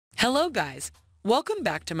Hello guys, welcome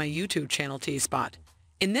back to my YouTube channel T-Spot.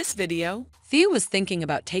 In this video, Theo was thinking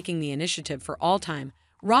about taking the initiative for all time.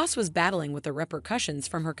 Ross was battling with the repercussions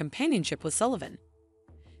from her companionship with Sullivan.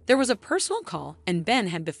 There was a personal call and Ben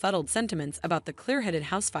had befuddled sentiments about the clear-headed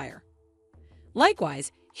house fire.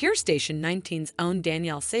 Likewise, here Station 19's own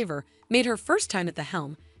Danielle Saver made her first time at the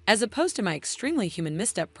helm, as opposed to my extremely human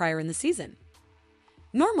misstep prior in the season.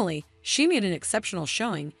 Normally, she made an exceptional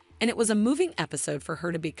showing, and it was a moving episode for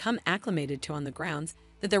her to become acclimated to on the grounds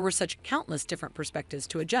that there were such countless different perspectives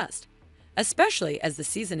to adjust, especially as the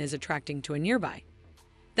season is attracting to a nearby.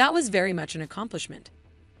 That was very much an accomplishment.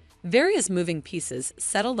 Various moving pieces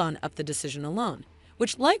settled on up the decision alone,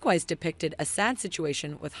 which likewise depicted a sad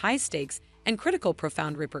situation with high stakes and critical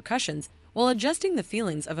profound repercussions while adjusting the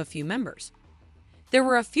feelings of a few members. There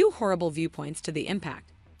were a few horrible viewpoints to the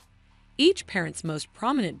impact. Each parent's most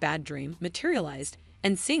prominent bad dream materialized,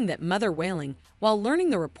 and seeing that mother wailing while learning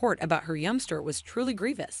the report about her youngster was truly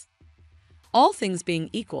grievous. All things being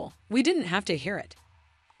equal, we didn't have to hear it.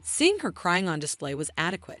 Seeing her crying on display was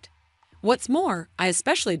adequate. What's more, I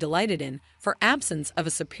especially delighted in, for absence of a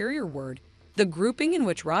superior word, the grouping in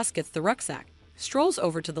which Ross gets the rucksack, strolls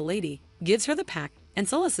over to the lady, gives her the pack, and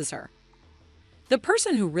solaces her. The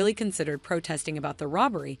person who really considered protesting about the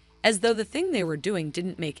robbery as though the thing they were doing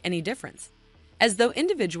didn't make any difference, as though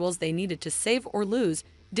individuals they needed to save or lose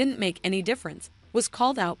didn't make any difference, was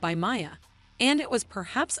called out by Maya, and it was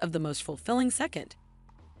perhaps of the most fulfilling second.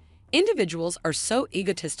 Individuals are so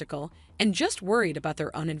egotistical and just worried about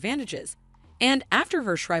their own advantages, and after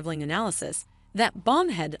her shriveling analysis, that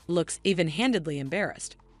bonehead looks even-handedly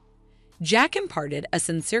embarrassed. Jack imparted a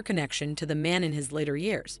sincere connection to the man in his later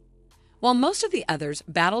years. While most of the others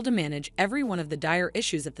battled to manage every one of the dire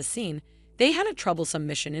issues at the scene, they had a troublesome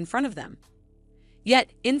mission in front of them.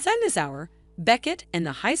 Yet, inside this hour, Beckett and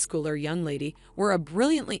the high schooler young lady were a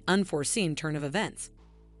brilliantly unforeseen turn of events.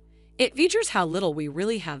 It features how little we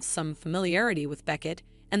really have some familiarity with Beckett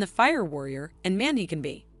and the fire warrior and man he can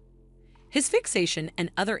be. His fixation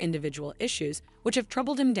and other individual issues which have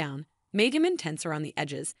troubled him down, made him intense around the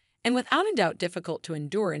edges, and without a doubt difficult to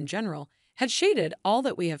endure in general, had shaded all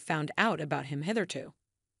that we have found out about him hitherto.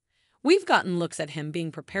 We've gotten looks at him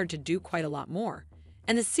being prepared to do quite a lot more,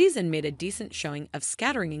 and the season made a decent showing of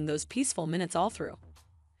scattering those peaceful minutes all through.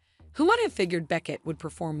 Who would have figured Beckett would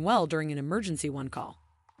perform well during an emergency one call?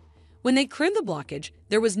 When they cleared the blockage,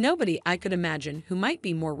 there was nobody I could imagine who might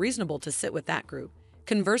be more reasonable to sit with that group,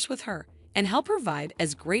 converse with her, and help her vibe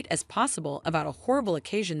as great as possible about a horrible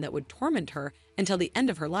occasion that would torment her until the end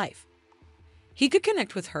of her life. He could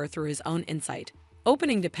connect with her through his own insight,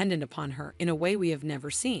 opening dependent upon her in a way we have never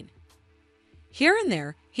seen. Here and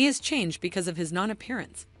there, he has changed because of his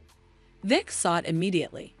non-appearance. Vic saw it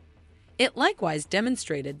immediately. It likewise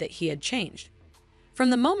demonstrated that he had changed.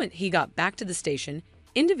 From the moment he got back to the station,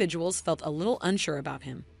 individuals felt a little unsure about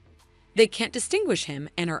him. They can't distinguish him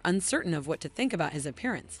and are uncertain of what to think about his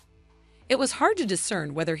appearance. It was hard to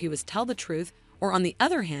discern whether he was tell the truth or, on the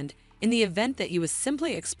other hand, in the event that he was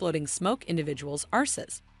simply exploding smoke individuals'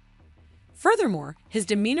 arses. Furthermore, his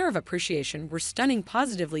demeanor of appreciation were stunning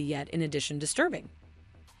positively yet in addition disturbing.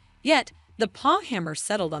 Yet, the paw hammer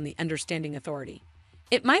settled on the understanding authority.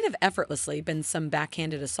 It might have effortlessly been some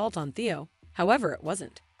backhanded assault on Theo, however it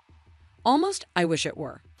wasn't. Almost I wish it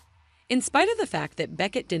were. In spite of the fact that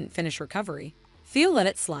Beckett didn't finish recovery, Theo let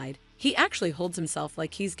it slide. He actually holds himself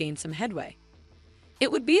like he's gained some headway.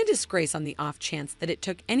 It would be a disgrace on the off chance that it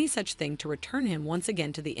took any such thing to return him once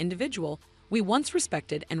again to the individual we once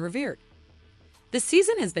respected and revered. The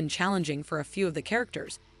season has been challenging for a few of the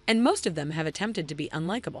characters, and most of them have attempted to be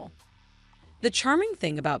unlikable. The charming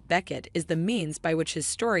thing about Beckett is the means by which his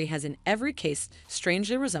story has in every case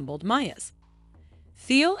strangely resembled Maya's.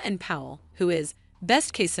 Theo and Powell, who is,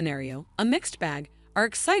 best case scenario, a mixed bag, are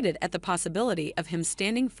excited at the possibility of him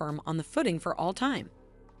standing firm on the footing for all time.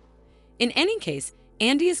 In any case,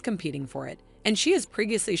 Andy is competing for it, and she has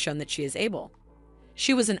previously shown that she is able.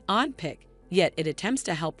 She was an odd pick, yet it attempts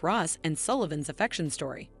to help Ross and Sullivan's affection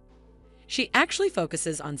story. She actually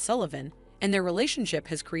focuses on Sullivan, and their relationship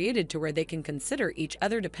has created to where they can consider each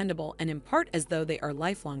other dependable and impart as though they are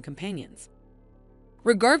lifelong companions.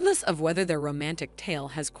 Regardless of whether their romantic tale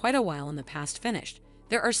has quite a while in the past finished,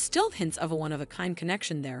 there are still hints of a one-of-a-kind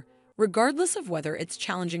connection there, regardless of whether it's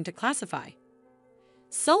challenging to classify.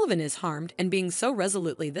 Sullivan is harmed, and being so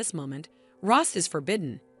resolutely this moment, Ross is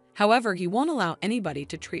forbidden. However, he won't allow anybody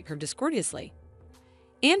to treat her discourteously.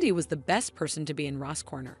 Andy was the best person to be in Ross'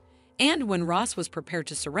 corner, and when Ross was prepared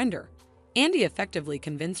to surrender, Andy effectively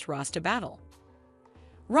convinced Ross to battle.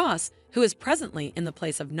 Ross, who is presently in the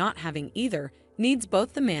place of not having either, needs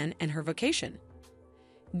both the man and her vocation.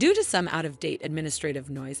 due to some out-of-date administrative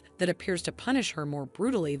noise that appears to punish her more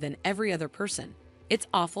brutally than every other person. It's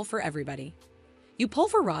awful for everybody. You pull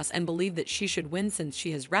for Ross and believe that she should win since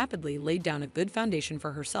she has rapidly laid down a good foundation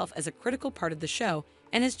for herself as a critical part of the show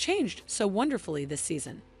and has changed so wonderfully this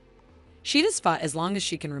season. She has fought as long as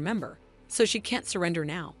she can remember, so she can't surrender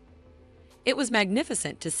now. It was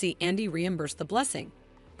magnificent to see Andy reimburse the blessing,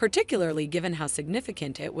 particularly given how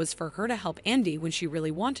significant it was for her to help Andy when she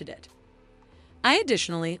really wanted it. I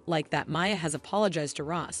additionally like that Maya has apologized to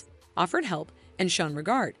Ross, offered help, and shown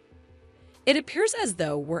regard. It appears as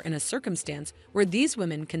though we're in a circumstance where these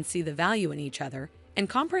women can see the value in each other and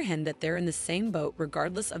comprehend that they're in the same boat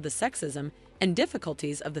regardless of the sexism and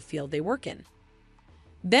difficulties of the field they work in.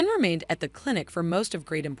 Ben remained at the clinic for most of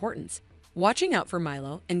great importance, watching out for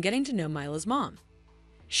Milo and getting to know Milo's mom.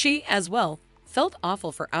 She, as well, felt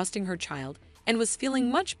awful for ousting her child and was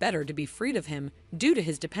feeling much better to be freed of him due to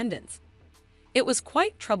his dependence. It was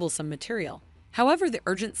quite troublesome material. However, the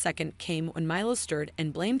urgent second came when Milo stirred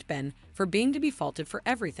and blamed Ben for being to be faulted for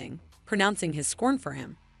everything, pronouncing his scorn for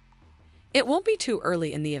him. It won't be too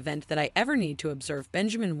early in the event that I ever need to observe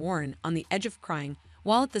Benjamin Warren on the edge of crying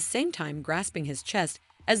while at the same time grasping his chest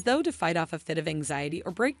as though to fight off a fit of anxiety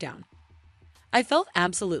or breakdown. I felt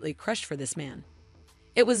absolutely crushed for this man.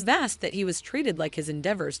 It was vast that he was treated like his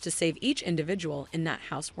endeavors to save each individual in that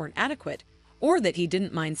house weren't adequate, or that he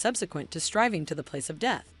didn't mind subsequent to striving to the place of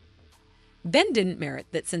death. Ben didn't merit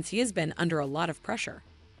that since he has been under a lot of pressure.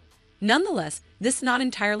 Nonetheless, this not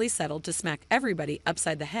entirely settled to smack everybody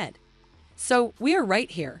upside the head. So we are right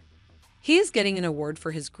here. He is getting an award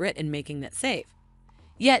for his grit in making that save.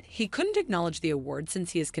 Yet he couldn't acknowledge the award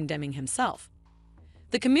since he is condemning himself.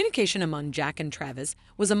 The communication among Jack and Travis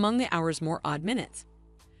was among the hour's more odd minutes.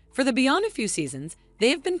 For the beyond a few seasons, they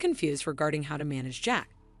have been confused regarding how to manage Jack.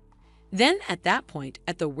 Then, at that point,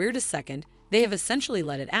 at the weirdest second, they have essentially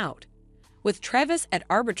let it out, with Travis at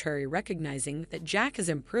arbitrary recognizing that Jack has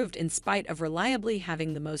improved in spite of reliably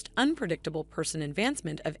having the most unpredictable person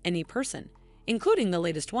advancement of any person, including the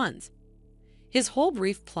latest ones. His whole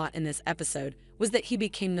brief plot in this episode was that he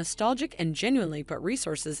became nostalgic and genuinely put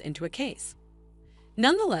resources into a case.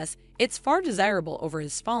 Nonetheless, it's far desirable over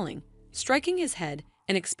his falling, striking his head,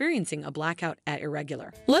 and experiencing a blackout at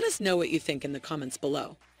irregular. Let us know what you think in the comments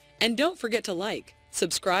below. And don't forget to like,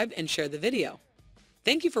 subscribe, and share the video.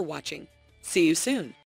 Thank you for watching. See you soon.